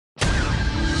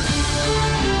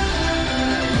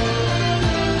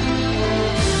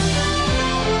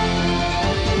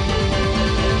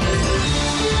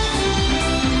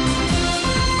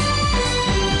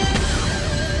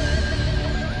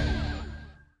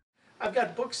I've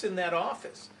got books in that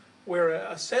office where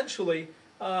essentially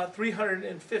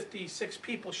 356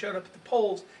 people showed up at the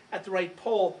polls. At the right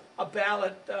poll, a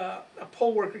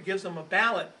poll worker gives them a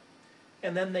ballot,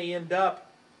 and then they end up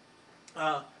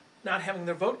not having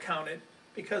their vote counted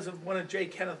because of one of J.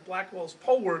 Kenneth Blackwell's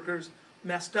poll workers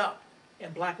messed up.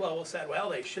 And Blackwell said,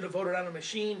 well, they should have voted on a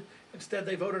machine. Instead,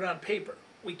 they voted on paper.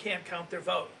 We can't count their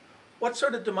vote. What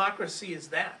sort of democracy is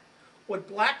that? What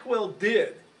Blackwell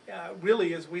did,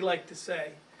 really, as we like to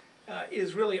say,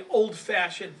 is really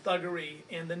old-fashioned thuggery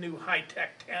in the new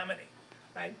high-tech Tammany,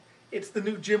 right? It's the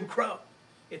new Jim Crow.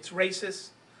 It's racist,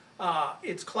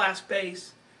 it's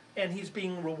class-based, and he's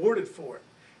being rewarded for it.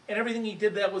 And everything he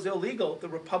did that was illegal, the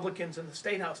Republicans in the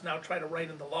State House now try to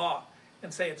write in the law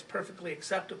and say it's perfectly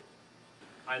acceptable.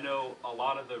 I know a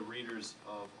lot of the readers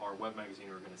of our web magazine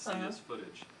are going to see this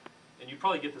footage. And you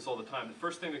probably get this all the time. The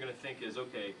first thing they're going to think is,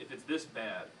 okay, if it's this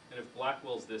bad, and if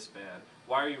Blackwell's this bad,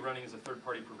 why are you running as a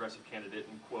third-party progressive candidate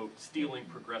and, quote, stealing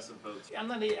progressive votes? I'm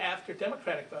not after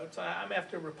Democratic votes. I'm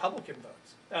after Republican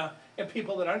votes and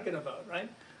people that aren't going to vote, right?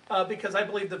 Because I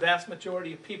believe the vast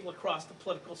majority of people across the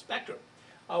political spectrum,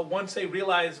 once they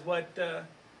realize what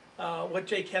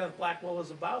J. Kenneth Blackwell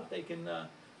is about, they can.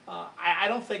 I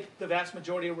don't think the vast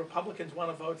majority of Republicans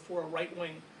want to vote for a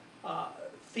right-wing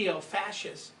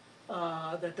theo-fascist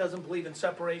that doesn't believe in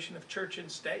separation of church and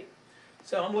state.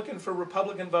 So I'm looking for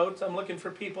Republican votes. I'm looking for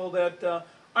people that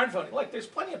aren't voting. Look, there's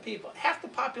plenty of people. Half the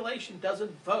population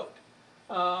doesn't vote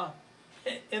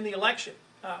in the election,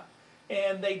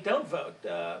 and they don't vote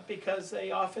because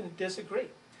they often disagree.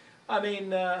 I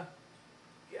mean,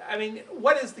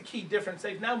 what is the key difference?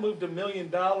 They've now moved $1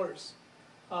 million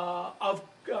of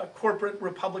corporate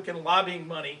Republican lobbying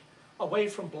money away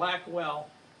from Blackwell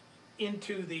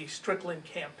into the Strickland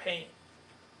campaign.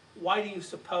 Why do you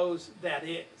suppose that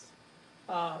is?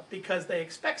 Because they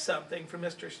expect something from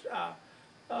Mr.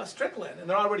 Strickland, and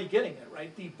they're already getting it,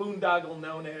 right? The boondoggle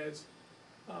known as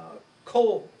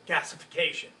coal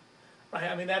gasification,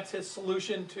 right? I mean, that's his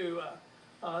solution to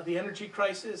the energy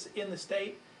crisis in the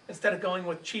state. Instead of going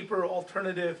with cheaper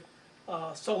alternative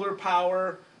solar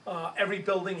power, every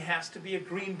building has to be a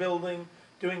green building,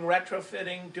 doing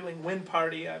retrofitting, doing wind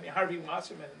party. I mean, Harvey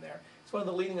Wasserman in there. He's one of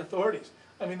the leading authorities.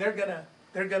 I mean, they're gonna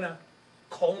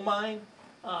coal mine,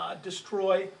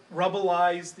 destroy,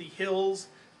 rubbleize the hills,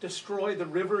 destroy the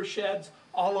river sheds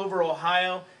all over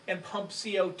Ohio, and pump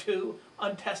CO2,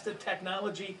 untested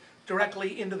technology,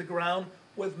 directly into the ground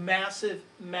with massive,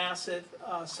 massive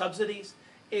subsidies.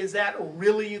 Is that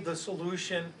really the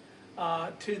solution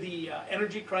to the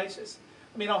energy crisis?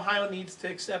 I mean, Ohio needs to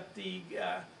accept the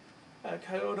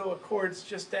Kyoto Accords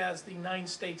just as the 9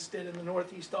 states did in the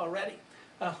Northeast already.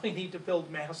 We need to build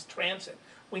mass transit.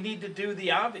 We need to do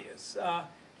the obvious.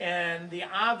 And the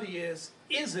obvious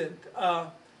isn't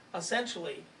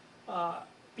essentially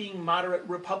being moderate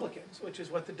Republicans, which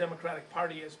is what the Democratic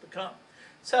Party has become.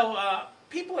 So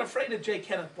people are afraid of J.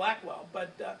 Kenneth Blackwell,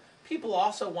 but people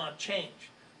also want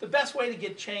change. The best way to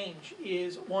get change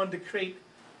is, one, to create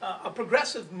a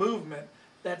progressive movement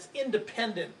that's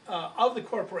independent of the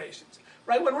corporations.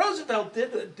 Right? When Roosevelt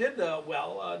did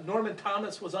well, Norman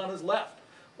Thomas was on his left.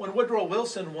 When Woodrow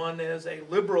Wilson won as a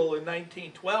liberal in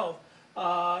 1912,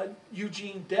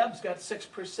 Eugene Debs got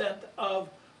 6%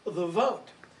 of the vote.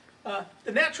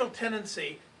 The natural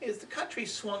tendency is the country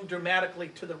swung dramatically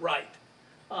to the right,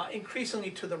 increasingly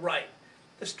to the right.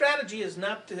 The strategy is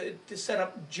not to set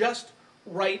up just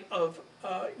right of,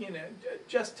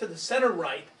 just to the center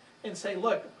right and say,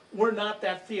 look, we're not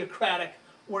that theocratic,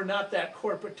 we're not that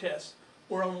corporatist,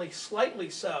 we're only slightly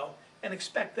so, and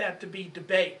expect that to be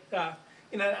debate. I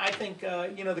think,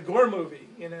 the Gore movie,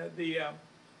 An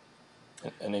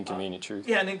Inconvenient Truth.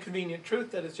 Yeah, An Inconvenient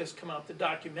Truth that has just come out, the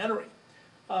documentary.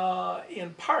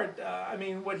 In part,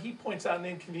 what he points out in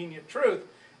Inconvenient Truth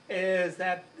is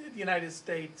that the United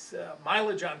States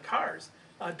mileage on cars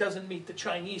doesn't meet the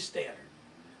Chinese standard,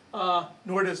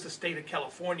 nor does the state of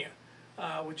California,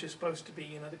 which is supposed to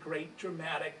be, the great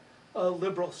dramatic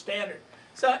liberal standard.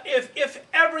 So if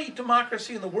every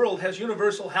democracy in the world has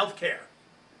universal health care,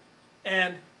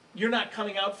 and you're not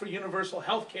coming out for universal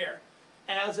health care,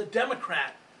 as a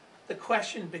Democrat, the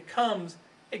question becomes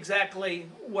exactly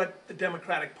what the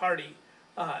Democratic Party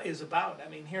is about. I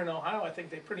mean, here in Ohio, I think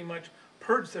they pretty much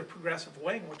purged their progressive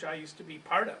wing, which I used to be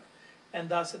part of. And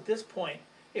thus, at this point,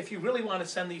 if you really want to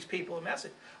send these people a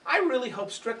message, I really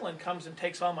hope Strickland comes and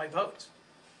takes all my votes.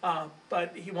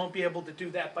 But he won't be able to do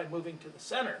that by moving to the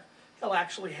center. He'll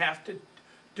actually have to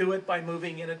do it by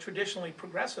moving in a traditionally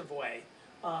progressive way,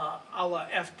 a la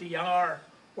FDR,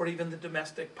 or even the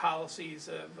domestic policies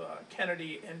of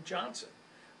Kennedy and Johnson.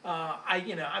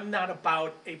 I'm not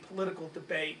about a political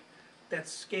debate that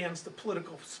scans the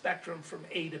political spectrum from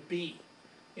A to B,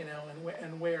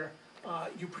 and where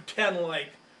you pretend like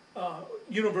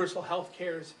universal health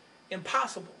care is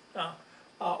impossible.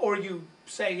 Or you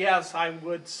say, yes, I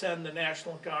would send the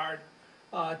National Guard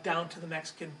down to the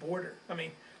Mexican border. I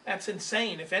mean, that's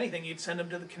insane. If anything, you'd send them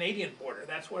to the Canadian border.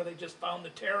 That's where they just found the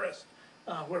terrorists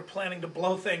who are planning to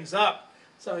blow things up.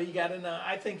 So you got to,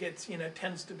 I think it's,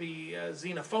 tends to be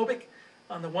xenophobic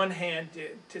on the one hand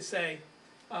to say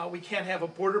we can't have a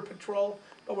border patrol,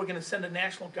 but we're going to send a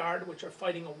National Guard, which are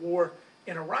fighting a war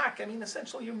in Iraq. I mean,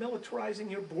 essentially you're militarizing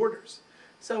your borders.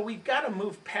 So we've got to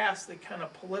move past the kind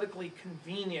of politically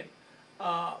convenient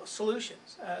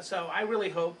solutions. So I really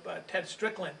hope Ted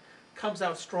Strickland comes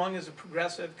out strong as a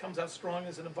progressive, comes out strong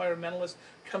as an environmentalist,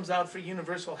 comes out for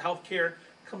universal health care,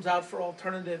 comes out for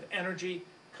alternative energy,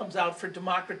 comes out for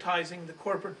democratizing the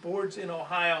corporate boards in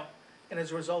Ohio, and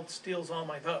as a result steals all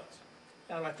my votes.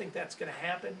 Now, do I think that's going to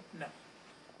happen? No.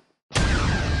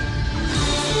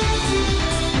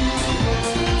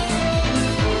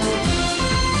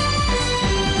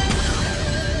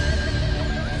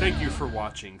 Thank you for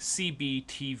watching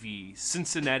CBTV,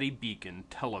 Cincinnati Beacon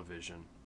Television.